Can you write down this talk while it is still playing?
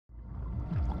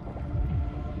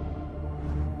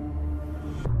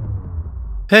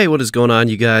Hey, what is going on,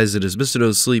 you guys? It is Mr.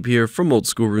 No Sleep here from Old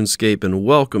School RuneScape, and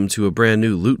welcome to a brand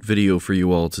new loot video for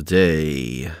you all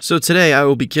today. So today I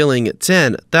will be killing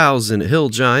 10,000 hill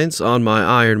giants on my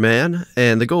Iron Man,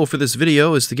 and the goal for this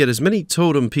video is to get as many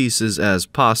totem pieces as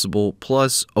possible,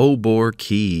 plus Obor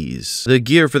keys. The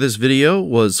gear for this video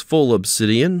was full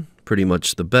obsidian, pretty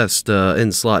much the best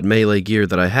in-slot melee gear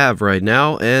that I have right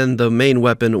now, and the main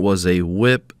weapon was a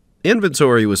whip.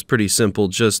 Inventory was pretty simple,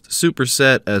 just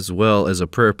superset as well as a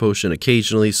prayer potion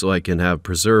occasionally so I can have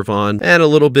preserve on, and a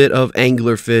little bit of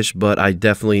anglerfish, but I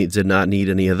definitely did not need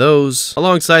any of those.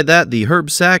 Alongside that, the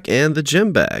herb sack and the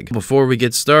gem bag. Before we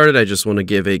get started, I just want to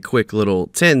give a quick little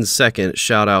 10-second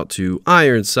shout out to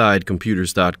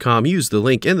IronsideComputers.com. Use the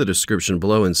link in the description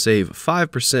below and save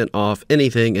 5% off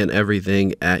anything and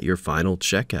everything at your final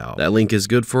checkout. That link is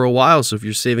good for a while, so if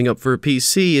you're saving up for a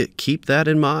PC, keep that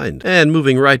in mind. And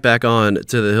moving right back on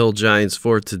to the hill giants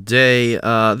for today.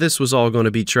 This was all going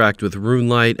to be tracked with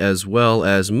RuneLite, as well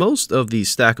as most of the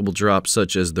stackable drops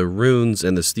such as the runes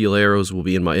and the steel arrows will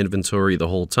be in my inventory the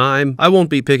whole time. I won't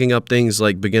be picking up things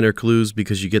like beginner clues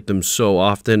because you get them so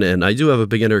often, and I do have a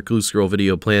beginner clue scroll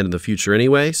video planned in the future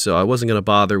anyway, so I wasn't going to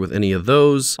bother with any of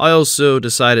those. I also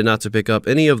decided not to pick up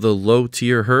any of the low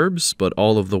tier herbs, but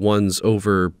all of the ones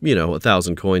over,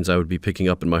 1,000 coins I would be picking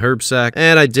up in my herb sack,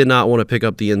 and I did not want to pick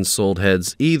up the ensouled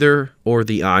heads either, or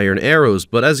the iron arrows,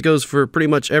 but as goes for pretty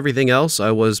much everything else, I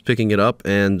was picking it up,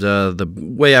 and the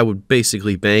way I would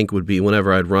basically bank would be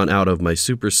whenever I'd run out of my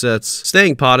supersets.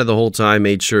 Staying potted the whole time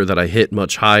made sure that I hit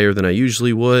much higher than I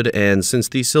usually would, and since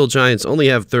these hill giants only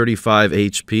have 35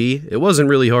 HP, it wasn't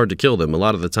really hard to kill them. A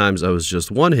lot of the times I was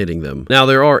just one-hitting them. Now,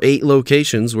 there are 8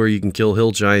 locations where you can kill hill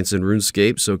giants in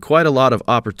RuneScape, so quite a lot of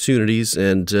opportunities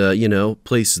and,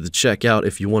 places to check out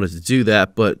if you wanted to do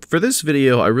that, but for this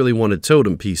video, I really wanted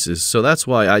totem pieces, so that's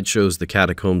why I chose the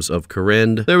Catacombs of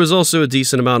Kourend. There was also a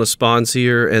decent amount of spawns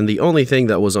here, and the only thing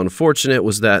that was unfortunate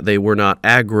was that they were not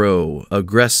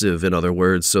aggressive, in other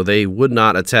words, so they would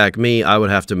not attack me. I would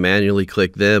have to manually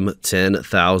click them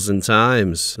 10,000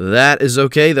 times. That is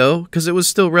okay though, because it was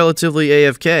still relatively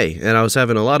AFK, and I was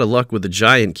having a lot of luck with the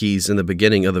giant keys in the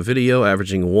beginning of the video,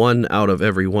 averaging 1 out of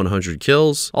every 100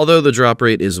 kills, although the drop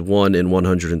rate is 1 in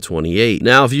 128.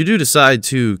 Now, if you do decide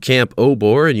to camp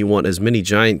Obor and you want as many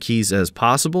giant keys as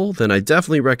possible, then I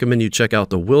definitely recommend you check out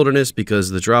the Wilderness,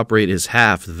 because the drop rate is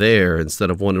half there.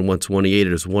 Instead of 1 in 128,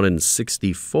 it is 1 in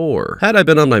 64. Had I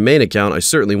been on my main account, I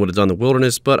certainly would have done the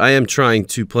Wilderness, but I am trying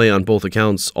to play on both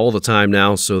accounts all the time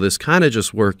now, so this kind of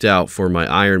just worked out for my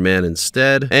Iron Man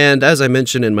instead. And as I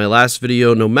mentioned in my last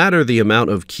video, no matter the amount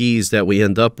of keys that we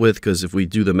end up with, because if we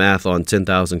do the math on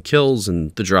 10,000 kills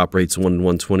and the drop rate's 1 in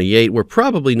 128, we're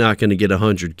probably not going to get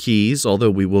 100 keys,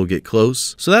 although we will get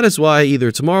close. So that is why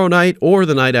either tomorrow night or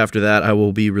the night after that, I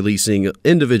will be releasing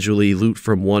individually loot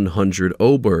from 100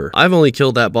 Obor. I've only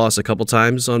killed that boss a couple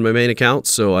times on my main account,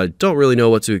 so I don't really know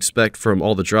what to expect from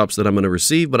all the drops that I'm going to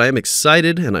receive, but I am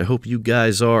excited, and I hope you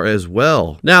guys are as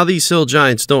well. Now, these hill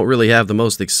giants don't really have the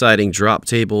most exciting drop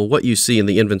table. What you see in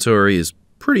the inventory is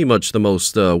pretty much the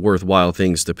most worthwhile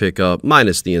things to pick up,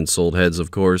 minus the ensouled heads,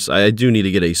 of course. I do need to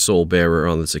get a soul bearer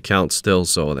on this account still,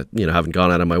 so that, haven't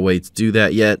gone out of my way to do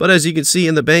that yet. But as you can see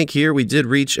in the bank here, we did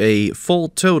reach a full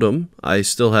totem. I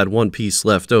still had 1 piece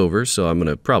left over, so I'm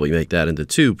gonna probably make that into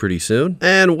 2 pretty soon.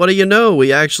 And what do you know?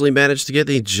 We actually managed to get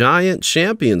the giant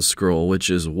champion scroll, which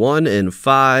is 1 in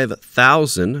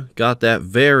 5,000. Got that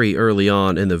very early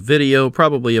on in the video,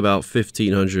 probably about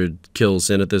 1,500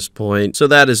 kills in at this point. So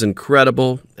that is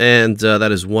incredible. And that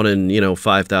is 1 in,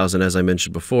 5,000, as I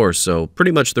mentioned before. So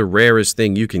pretty much the rarest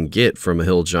thing you can get from a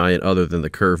hill giant, other than the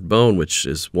curved bone, which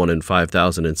is 1 in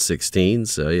 5,016.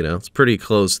 So, it's pretty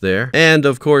close there. And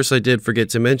of course, I did forget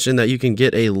to mention that you can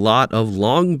get a lot of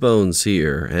long bones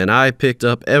here, and I picked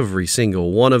up every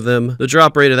single one of them. The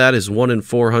drop rate of that is 1 in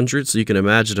 400. So you can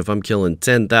imagine if I'm killing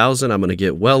 10,000, I'm going to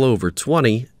get well over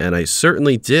 20. And I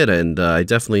certainly did. And I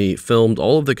definitely filmed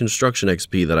all of the construction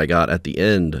XP that I got at the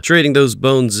end, trading those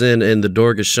bones in the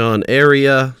Dorgashan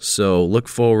area, so look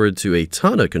forward to a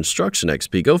ton of construction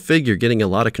XP. Go figure, getting a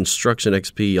lot of construction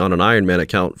XP on an Iron Man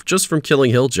account just from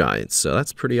killing hill giants, so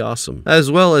that's pretty awesome.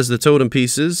 As well as the totem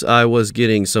pieces, I was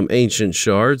getting some ancient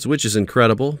shards, which is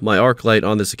incredible. My Arclight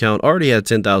on this account already had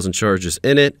 10,000 charges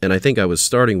in it, and I think I was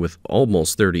starting with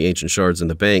almost 30 ancient shards in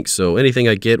the bank, so anything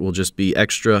I get will just be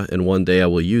extra, and one day I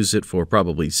will use it for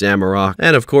probably Zamorak.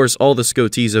 And of course, all the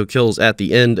Skotizo kills at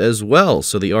the end as well,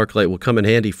 so the Arclight will come in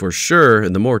handy for sure,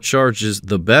 and the more charges,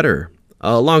 the better.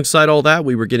 Alongside all that,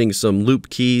 we were getting some loop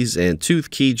keys and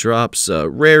tooth key drops,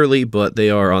 rarely, but they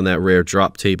are on that rare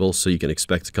drop table, so you can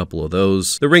expect a couple of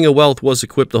those. The Ring of Wealth was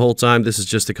equipped the whole time. This is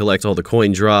just to collect all the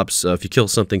coin drops. If you kill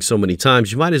something so many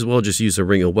times, you might as well just use a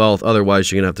Ring of Wealth.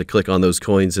 Otherwise, you're going to have to click on those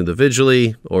coins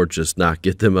individually or just not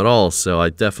get them at all. So I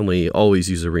definitely always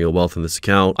use a Ring of Wealth in this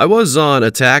account. I was on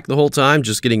attack the whole time,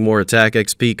 just getting more attack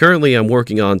XP. Currently, I'm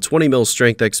working on 20 mil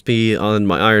strength XP on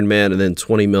my Iron Man and then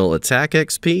 20 mil attack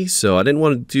XP. So I didn't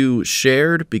want to do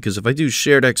shared, because if I do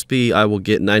shared XP, I will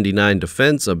get 99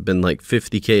 defense. I've been like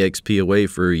 50k XP away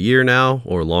for a year now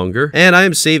or longer. And I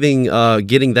am saving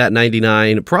getting that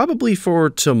 99 probably for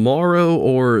tomorrow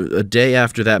or a day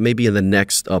after that, maybe in the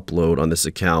next upload on this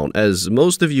account. As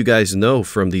most of you guys know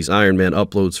from these Iron Man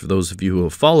uploads, for those of you who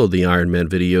have followed the Iron Man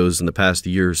videos in the past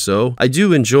year or so, I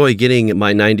do enjoy getting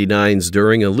my 99s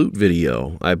during a loot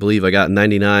video. I believe I got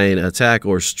 99 attack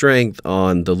or strength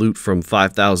on the loot from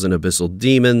 5,000 Abyssal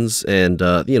Demons and,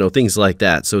 you know, things like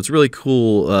that. So it's really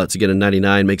cool to get a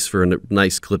 99, makes for a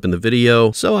nice clip in the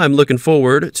video. So I'm looking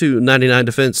forward to 99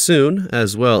 defense soon,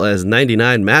 as well as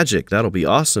 99 magic. That'll be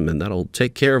awesome, and that'll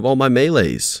take care of all my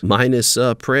melees. Minus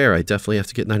prayer. I definitely have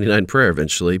to get 99 prayer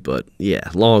eventually, but yeah,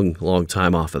 long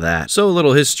time off of that. So a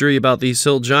little history about these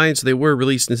hill giants. They were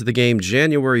released into the game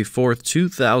January 4th,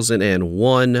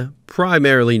 2001.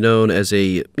 Primarily known as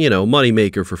a, you know,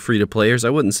 moneymaker for free-to-players. I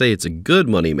wouldn't say it's a good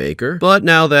moneymaker, but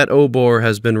now that Obor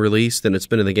has been released and it's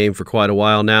been in the game for quite a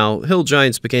while now, Hill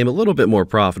Giants became a little bit more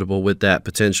profitable with that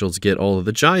potential to get all of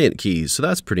the giant keys, so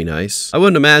that's pretty nice. I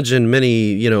wouldn't imagine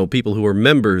many, you know, people who are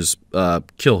members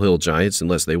kill Hill Giants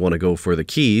unless they want to go for the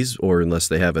keys or unless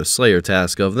they have a Slayer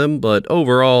task of them, but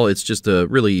overall, it's just a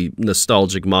really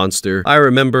nostalgic monster. I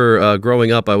remember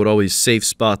growing up, I would always safe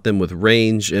spot them with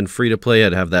range, and free-to-play,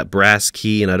 I'd have that brass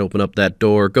key and I'd open up that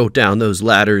door, go down those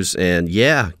ladders, and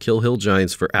yeah, kill hill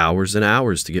giants for hours and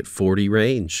hours to get 40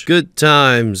 range. Good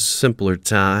times, simpler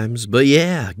times. But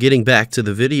yeah, getting back to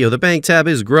the video, the bank tab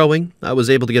is growing. I was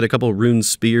able to get a couple rune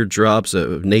spear drops,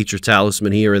 a nature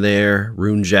talisman here and there,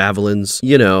 rune javelins,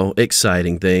 you know,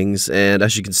 exciting things. And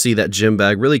as you can see, that gem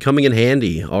bag really coming in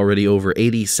handy. Already over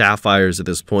 80 sapphires at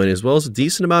this point, as well as a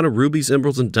decent amount of rubies,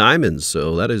 emeralds, and diamonds.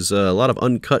 So that is a lot of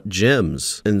uncut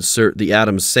gems. Insert the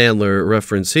Adam Sandler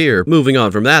reference here. Moving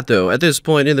on from that though, at this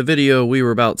point in the video, we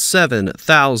were about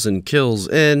 7,000 kills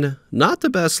in. Not the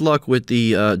best luck with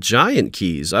the giant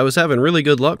keys. I was having really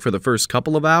good luck for the first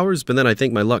couple of hours, but then I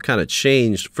think my luck kind of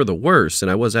changed for the worse, and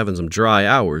I was having some dry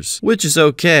hours, which is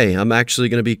okay. I'm actually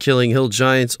going to be killing hill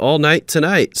giants all night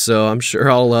tonight, so I'm sure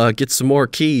I'll get some more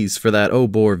keys for that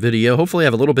Obor video. Hopefully I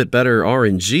have a little bit better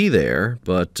RNG there,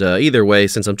 but either way,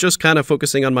 since I'm just kind of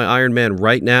focusing on my Iron Man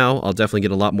right now, I'll definitely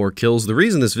get a lot more kills. The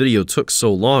reason this video took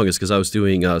so long is because I was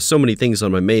doing so many things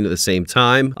on my main at the same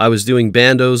time. I was doing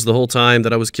bandos the whole time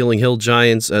that I was killing hill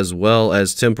giants, as well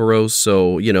as temporos,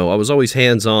 so you know, I was always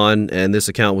hands-on, and this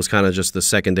account was kind of just the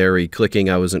secondary clicking.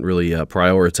 I wasn't really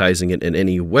prioritizing it in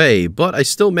any way, but I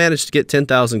still managed to get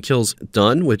 10,000 kills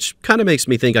done, which kind of makes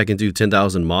me think I can do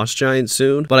 10,000 moss giants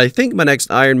soon. But I think my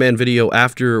next Iron Man video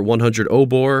after 100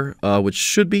 Obor, which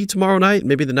should be tomorrow night,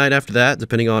 maybe the night after that,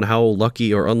 depending on how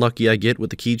lucky or unlucky I get with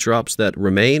the key drops that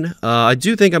remain. I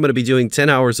do think I'm going to be doing 10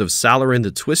 hours of Salarin the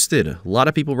Twisted. A lot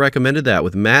of people recommended that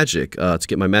with magic, to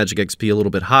get my magic XP a little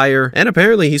bit higher, and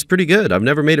apparently he's pretty good. I've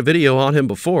never made a video on him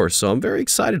before, so I'm very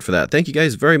excited for that. Thank you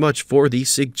guys very much for the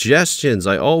suggestions.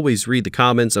 I always read the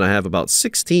comments, and I have about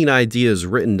 16 ideas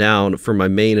written down for my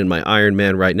main and my Iron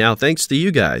Man right now, thanks to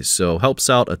you guys, so helps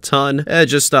out a ton.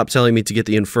 Just stop telling me to get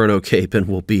the Inferno Cape and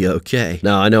we'll be okay.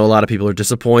 Now, I know a lot of people are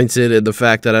disappointed in the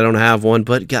fact that I don't have one,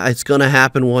 but guys, it's gonna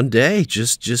happen one day,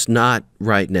 just not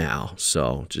right now,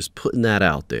 so just putting that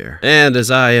out there. And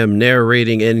as I am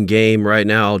narrating in game right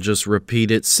now, I'll just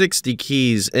repeat it: 60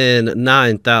 keys in,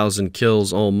 9,000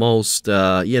 kills almost.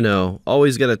 You know,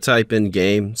 always gotta type in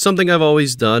game, something I've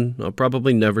always done. I'll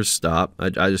probably never stop. I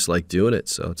just like doing it,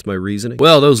 so it's my reasoning.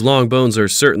 Well, those long bones are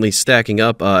certainly stacking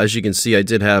up. As you can see, I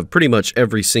did have pretty much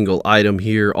every single item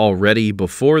here already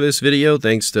before this video.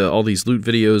 Thanks to all these loot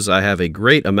videos, I have a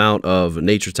great amount of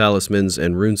nature talismans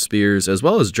and rune spears, as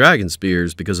well as dragon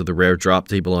spears, because of the rare drop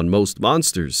table on most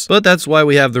monsters. But that's why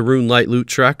we have the Rune Light loot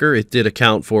tracker. It did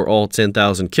account for all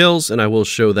 10,000 kills, and I will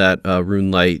show that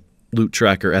Rune Light loot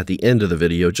tracker at the end of the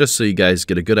video, just so you guys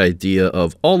get a good idea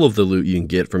of all of the loot you can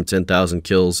get from 10,000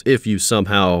 kills if you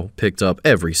somehow picked up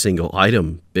every single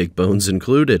item, big bones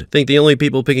included. I think the only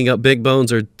people picking up big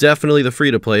bones are definitely the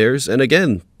free-to-players, and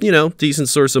again, you know, decent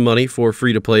source of money for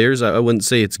free-to-players. I wouldn't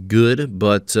say it's good,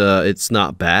 but it's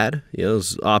not bad. You know,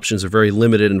 those options are very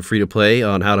limited in free-to-play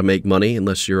on how to make money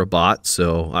unless you're a bot,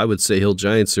 so I would say hill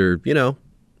giants are, you know,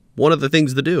 one of the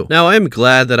things to do. Now, I am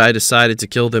glad that I decided to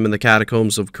kill them in the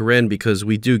Catacombs of Corinne because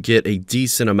we do get a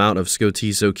decent amount of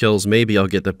Scotizo kills. Maybe I'll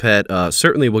get the pet.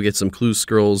 Certainly we'll get some clue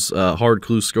scrolls, hard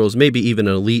clue scrolls, maybe even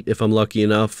an elite if I'm lucky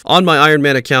enough. On my Iron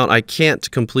Man account, I can't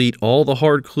complete all the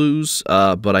hard clues,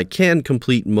 but I can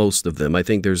complete most of them. I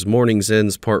think there's Morning's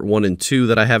Ends Part 1 and 2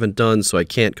 that I haven't done, so I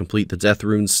can't complete the Death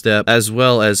Rune step, as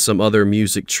well as some other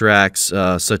music tracks,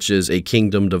 such as A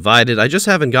Kingdom Divided. I just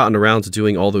haven't gotten around to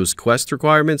doing all those quest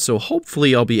requirements, so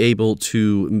hopefully I'll be able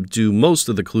to do most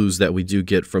of the clues that we do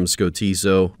get from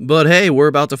Scotizo. But hey, we're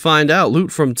about to find out.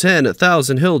 Loot from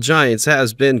 10,000 Hill Giants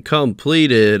has been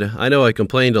completed. I know I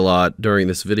complained a lot during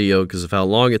this video because of how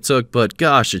long it took, but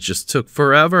gosh, it just took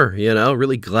forever, you know?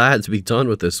 Really glad to be done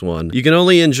with this one. You can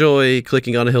only enjoy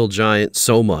clicking on a Hill Giant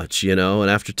so much, you know?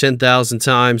 And after 10,000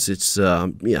 times, it's,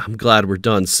 yeah, I'm glad we're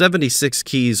done. 76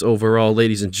 keys overall,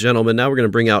 ladies and gentlemen. Now we're going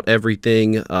to bring out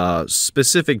everything.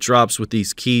 Specific drops with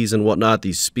these keys and whatnot,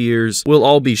 these spears, will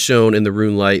all be shown in the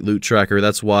RuneLite loot tracker.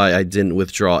 That's why I didn't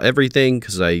withdraw everything,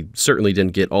 because I certainly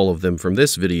didn't get all of them from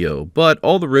this video. But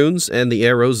all the runes and the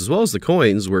arrows, as well as the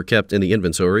coins, were kept in the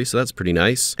inventory, so that's pretty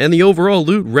nice. And the overall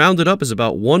loot rounded up is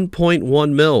about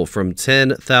 1.1 mil from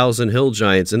 10,000 Hill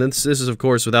Giants. And this is, of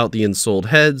course, without the unsold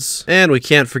heads. And we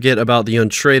can't forget about the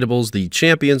untradables, the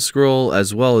champion scroll,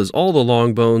 as well as all the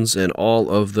long bones and all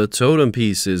of the totem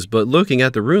pieces. But looking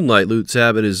at the RuneLite loot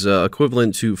tab, it is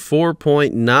equivalent to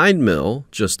 4.9 mil,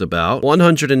 just about.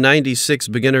 196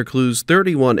 beginner clues,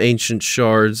 31 ancient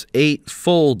shards, 8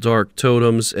 full dark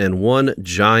totems, and 1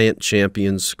 giant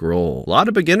champion scroll. A lot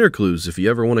of beginner clues. If you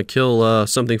ever want to kill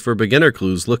something for beginner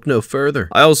clues, look no further.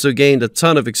 I also gained a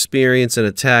ton of experience and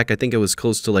attack. I think it was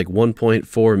close to like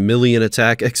 1.4 million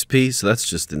attack XP, so that's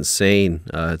just insane.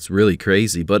 It's really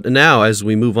crazy. But now, as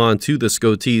we move on to the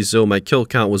Scotizo, my kill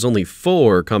count was only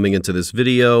 4 coming into this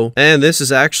video, and this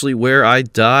is actually where I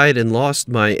died and lost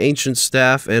my ancient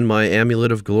staff and my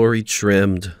amulet of glory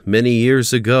trimmed many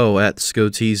years ago at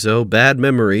Scotizo. Bad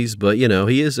memories, but you know,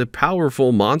 he is a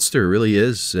powerful monster, really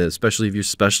is, especially if your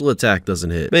special attack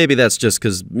doesn't hit. Maybe that's just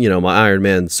because, you know, my Iron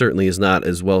Man certainly is not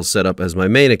as well set up as my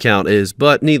main account is,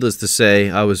 but needless to say,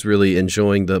 I was really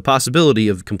enjoying the possibility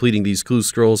of completing these clue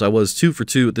scrolls. I was 2 for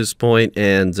 2 at this point,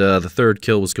 and the third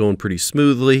kill was going pretty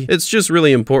smoothly. It's just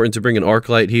really important to bring an arc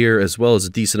light here, as well as a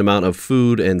decent amount of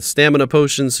food and stamina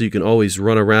potions, so you can always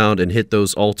run around and hit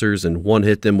those altars and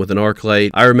one-hit them with an arc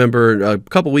light. I remember a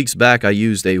couple weeks back, I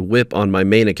used a whip on my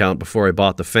main account before I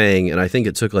bought the Fang, and I think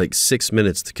it took like 6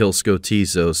 minutes to kill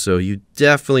Scotizo, so you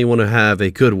definitely want to have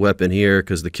a good weapon here,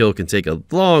 because the kill can take a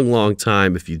long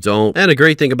time if you don't. And a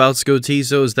great thing about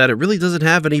Scotizo is that it really doesn't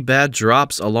have any bad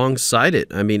drops alongside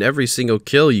it. I mean, every single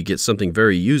kill you get something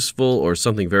very useful or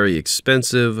something very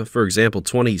expensive. For example,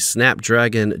 20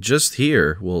 Snapdragon just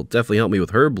here will definitely help me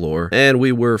with Herblore. And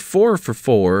we were 4 for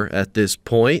 4 at this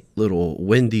point, little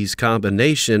Wendy's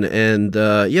combination, and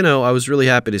you know, I was really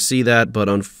happy to see that, but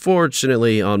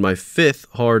unfortunately on my 5th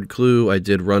hard clue I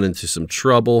did run into some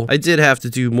trouble. I did have to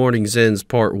do Morning's Ends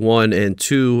Part 1 and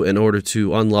 2 in order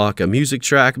to unlock a music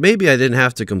track. Maybe I didn't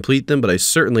have to complete them, but I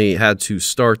certainly had to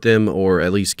start them or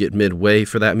at least get midway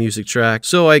for that music track.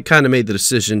 So I kind of made the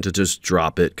decision to just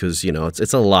drop it, because you know,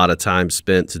 it's a lot of time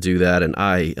spent to do that, and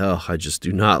I just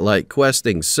do not like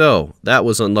questing. So that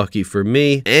was unlucky for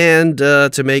me. And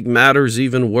to make matters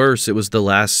even worse, it was the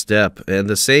last step, and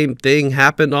the same thing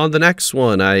happened on the next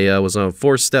one. I was on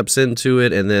 4 steps into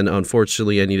it, and then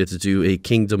unfortunately I needed to do A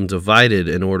Kingdom Divided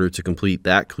in order to complete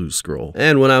that clue scroll.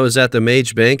 And when I was at the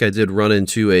Mage Bank, I did run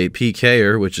into a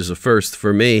PKer, which is a first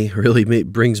for me. Really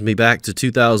brings me back to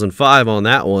 2005 on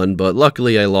that one, but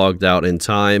luckily I logged out in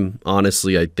time.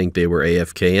 Honestly, I think they were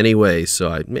AFK anyway,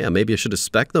 so yeah, maybe I should have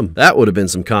spec'd them. That would have been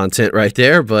some content right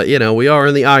there, but you know, we are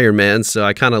in the Iron Man, so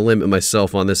I kind of limit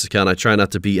myself on this account. I try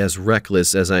not to be as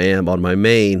reckless as I am on my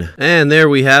main. And there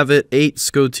we have it. 8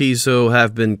 Scotizo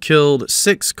have been killed,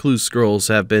 6 clue scrolls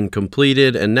have been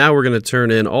completed, and now we're going to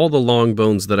turn in all the long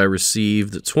bones that I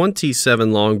received.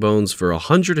 27 long bones for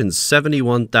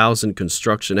 171,000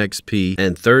 construction XP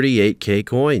and 38k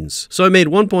coins. So I made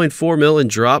 1.4 mil in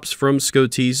drops from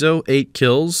Scotizo, 8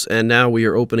 kills, and now we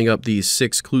are opening up these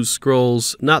 6 clue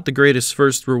scrolls. Not the greatest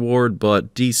first reward,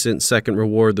 but decent second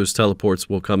reward. Those teleports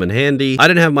will come in handy. I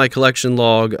didn't have my collection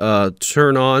log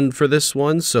turn on for this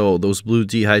one, so those blue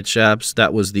D'hide chaps,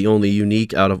 that was the only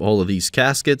unique out of all of these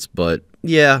caskets, but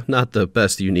yeah, not the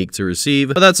best unique to receive,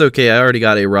 but that's okay. I already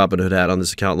got a Robin Hood hat on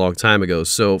this account a long time ago.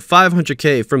 So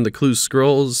 500k from the Clue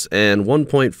Scrolls and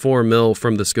 1.4 mil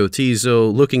from the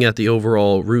Scotizo. Looking at the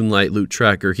overall RuneLite loot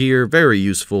tracker here, very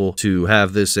useful to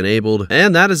have this enabled.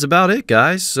 And that is about it,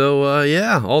 guys. So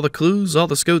yeah, all the clues, all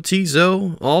the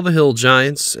Scotizo, all the Hill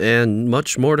Giants, and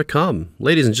much more to come.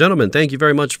 Ladies and gentlemen, thank you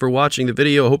very much for watching the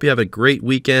video. I hope you have a great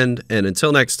weekend, and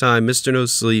until next time, Mr. No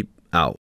Sleep out.